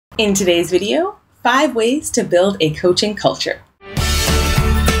In today's video, 5 ways to build a coaching culture.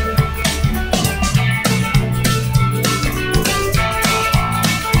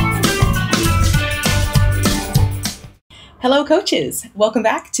 Hello coaches! Welcome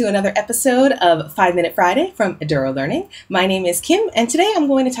back to another episode of 5 Minute Friday from Eduro Learning. My name is Kim and today I'm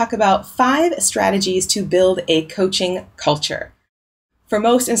going to talk about 5 strategies to build a coaching culture. For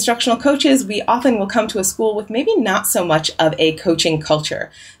most instructional coaches, we often will come to a school with maybe not so much of a coaching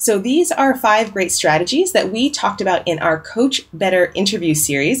culture. So these are 5 great strategies that we talked about in our Coach Better interview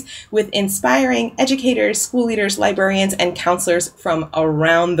series with inspiring educators, school leaders, librarians, and counselors from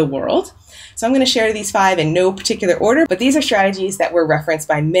around the world. So I'm going to share these 5 in no particular order, but these are strategies that were referenced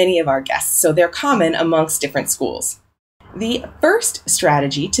by many of our guests, so they're common amongst different schools. The first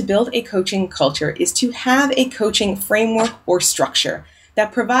strategy to build a coaching culture is to have a coaching framework or structure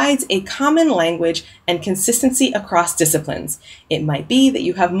that provides a common language and consistency across disciplines. It might be that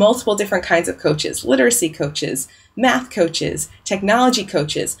you have multiple different kinds of coaches, literacy coaches, math coaches, technology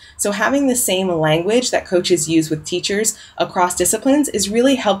coaches. So having the same language that coaches use with teachers across disciplines is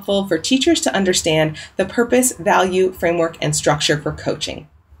really helpful for teachers to understand the purpose, value, framework, and structure for coaching.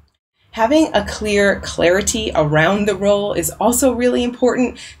 Having a clear clarity around the role is also really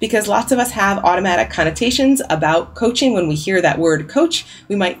important because lots of us have automatic connotations about coaching. When we hear that word coach,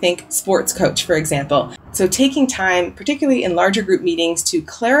 we might think sports coach, for example. So taking time, particularly in larger group meetings, to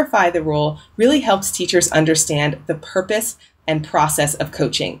clarify the role really helps teachers understand the purpose and process of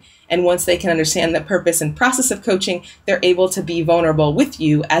coaching. And once they can understand the purpose and process of coaching, they're able to be vulnerable with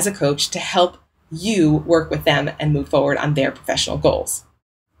you as a coach to help you work with them and move forward on their professional goals.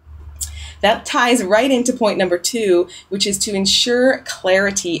 That ties right into point number 2, which is to ensure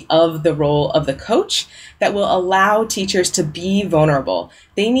clarity of the role of the coach that will allow teachers to be vulnerable.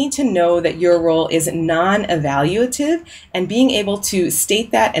 They need to know that your role is non-evaluative, and being able to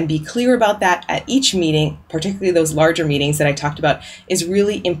state that and be clear about that at each meeting, particularly those larger meetings that I talked about, is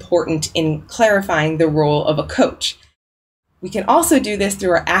really important in clarifying the role of a coach. We can also do this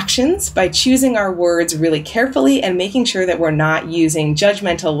through our actions by choosing our words really carefully and making sure that we're not using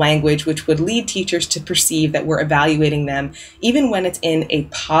judgmental language, which would lead teachers to perceive that we're evaluating them, even when it's in a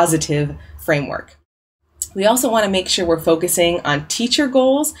positive framework. We also want to make sure we're focusing on teacher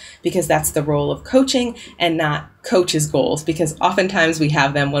goals because that's the role of coaching, and not coaches' goals, because oftentimes we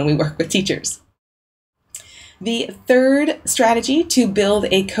have them when we work with teachers. The third strategy to build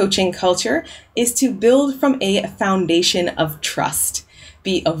a coaching culture is to build from a foundation of trust.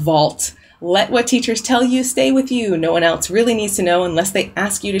 Be a vault. Let what teachers tell you stay with you. No one else really needs to know unless they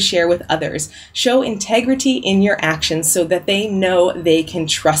ask you to share with others. Show integrity in your actions so that they know they can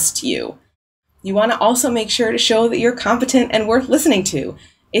trust you. You want to also make sure to show that you're competent and worth listening to.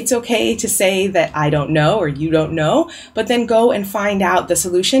 It's okay to say that I don't know or you don't know, but then go and find out the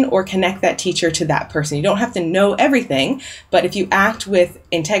solution or connect that teacher to that person. You don't have to know everything, but if you act with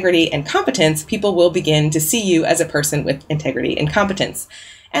integrity and competence, people will begin to see you as a person with integrity and competence.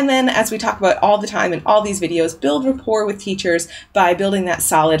 And then, as we talk about all the time in all these videos, build rapport with teachers by building that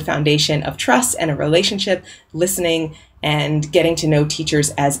solid foundation of trust and a relationship, listening, and getting to know teachers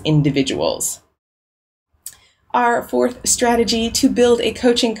as individuals. Our fourth strategy to build a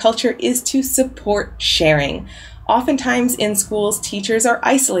coaching culture is to support sharing. Oftentimes in schools, teachers are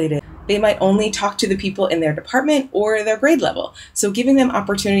isolated. They might only talk to the people in their department or their grade level. So giving them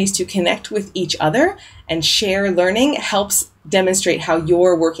opportunities to connect with each other and share learning helps demonstrate how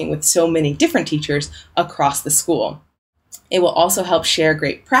you're working with so many different teachers across the school. It will also help share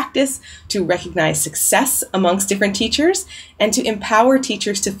great practice, to recognize success amongst different teachers, and to empower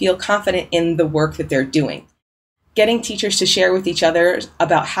teachers to feel confident in the work that they're doing. Getting teachers to share with each other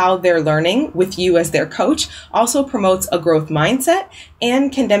about how they're learning with you as their coach also promotes a growth mindset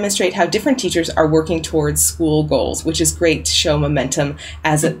and can demonstrate how different teachers are working towards school goals, which is great to show momentum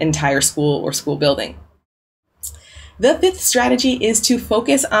as an entire school or school building. The fifth strategy is to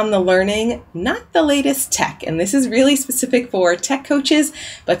focus on the learning, not the latest tech. And this is really specific for tech coaches,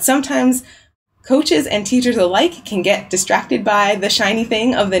 but sometimes coaches and teachers alike can get distracted by the shiny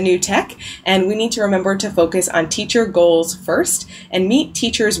thing of the new tech, and we need to remember to focus on teacher goals first and meet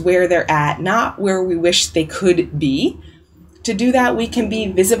teachers where they're at, not where we wish they could be. To do that, we can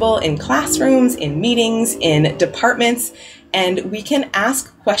be visible in classrooms, in meetings, in departments, and we can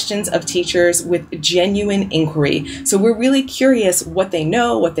ask questions of teachers with genuine inquiry. So we're really curious what they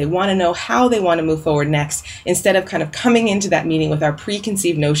know, what they want to know, how they want to move forward next, instead of kind of coming into that meeting with our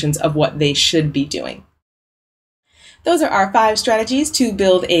preconceived notions of what they should be doing. Those are our 5 strategies to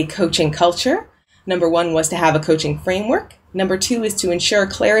build a coaching culture. Number 1 was to have a coaching framework. Number 2 is to ensure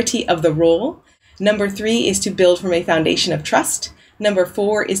clarity of the role. Number 3 is to build from a foundation of trust. Number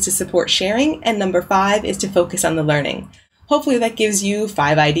 4 is to support sharing. And number 5 is to focus on the learning. Hopefully that gives you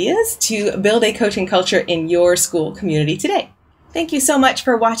 5 ideas to build a coaching culture in your school community today. Thank you so much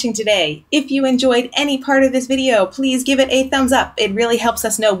for watching today. If you enjoyed any part of this video, please give it a thumbs up. It really helps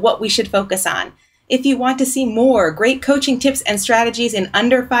us know what we should focus on. If you want to see more great coaching tips and strategies in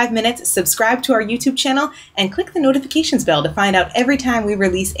under 5 minutes, subscribe to our YouTube channel and click the notifications bell to find out every time we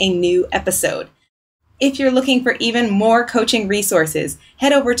release a new episode. If you're looking for even more coaching resources,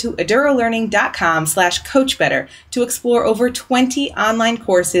 head over to edurolearning.com/coachbetter to explore over 20 online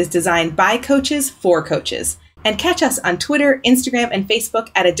courses designed by coaches for coaches. And catch us on Twitter, Instagram, and Facebook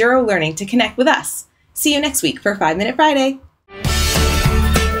at Eduro Learning to connect with us. See you next week for 5 Minute Friday.